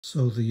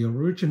So the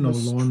original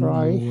Let's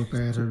try lawnmower to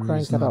battery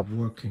crank is it not up.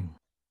 working.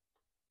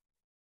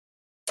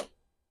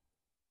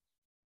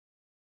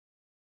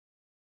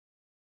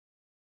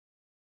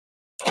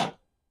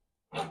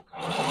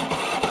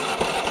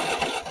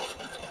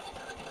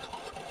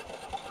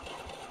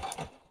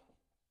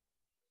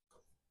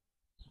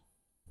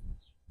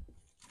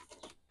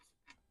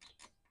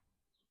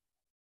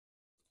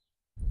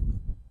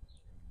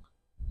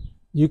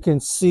 You can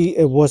see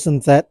it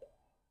wasn't that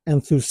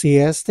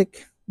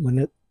enthusiastic when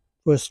it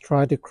first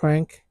tried to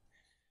crank,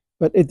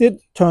 but it did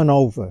turn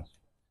over.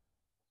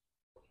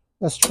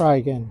 Let's try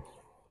again.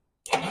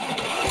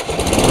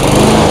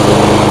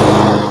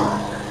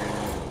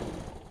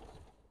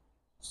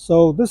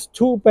 So this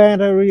 2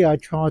 battery, I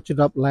charged it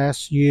up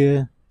last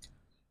year.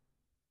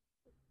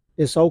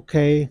 It's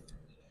okay.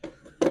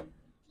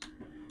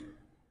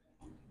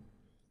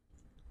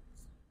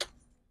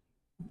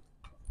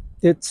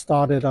 Did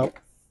start it up.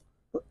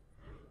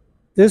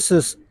 This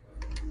is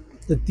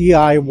the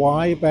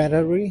DIY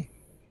battery.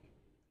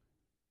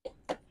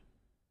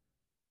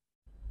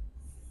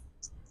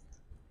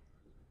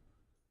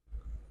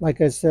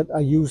 Like I said, I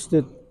used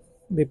it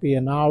maybe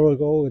an hour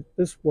ago.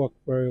 This worked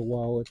very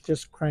well. It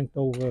just cranked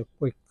over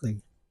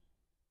quickly.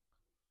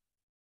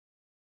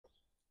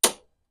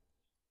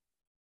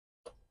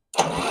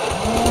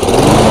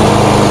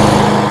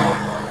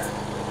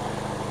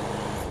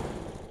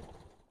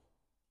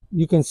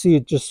 You can see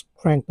it just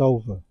cranked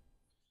over.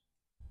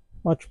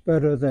 Much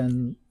better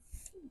than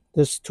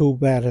this 2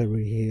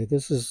 battery here.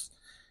 This is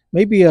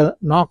maybe a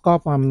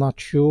knockoff, I'm not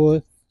sure.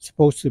 It's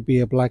supposed to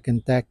be a Black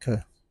 &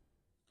 Decker,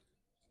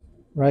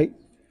 right?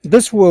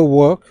 This will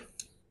work,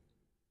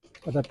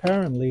 but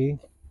apparently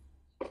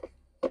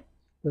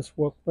this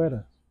worked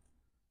better.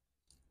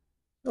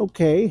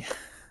 Okay,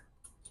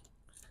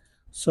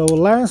 so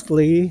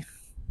lastly,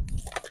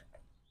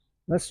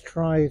 let's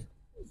try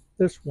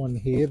this one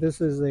here.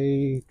 This is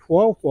a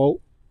 12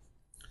 volt.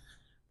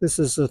 This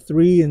is a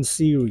 3 in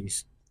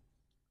series.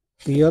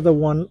 The other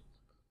one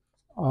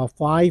are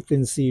 5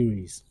 in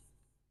series.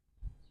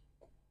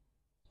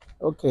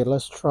 Okay,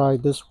 let's try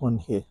this one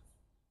here.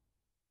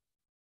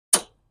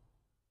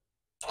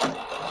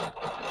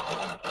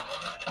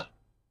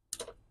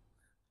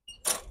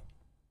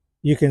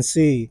 You can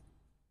see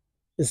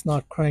it's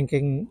not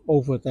cranking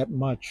over that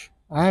much.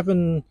 I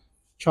haven't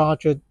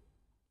charged it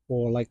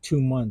for like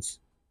 2 months,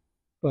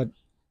 but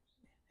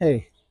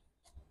hey,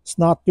 it's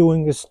not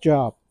doing its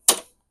job.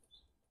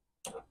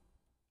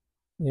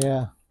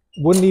 Yeah,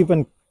 wouldn't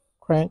even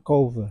crank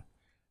over.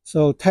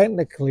 So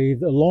technically,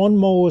 the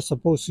lawnmower is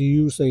supposed to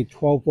use a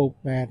 12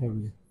 volt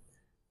battery,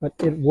 but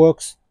it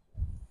works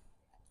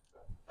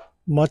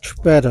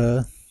much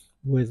better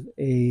with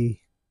a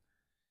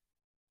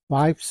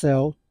 5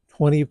 cell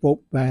 20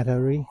 volt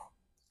battery,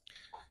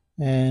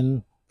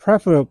 and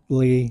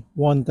preferably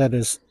one that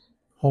is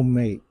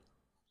homemade.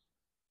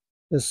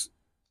 This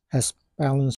has balanced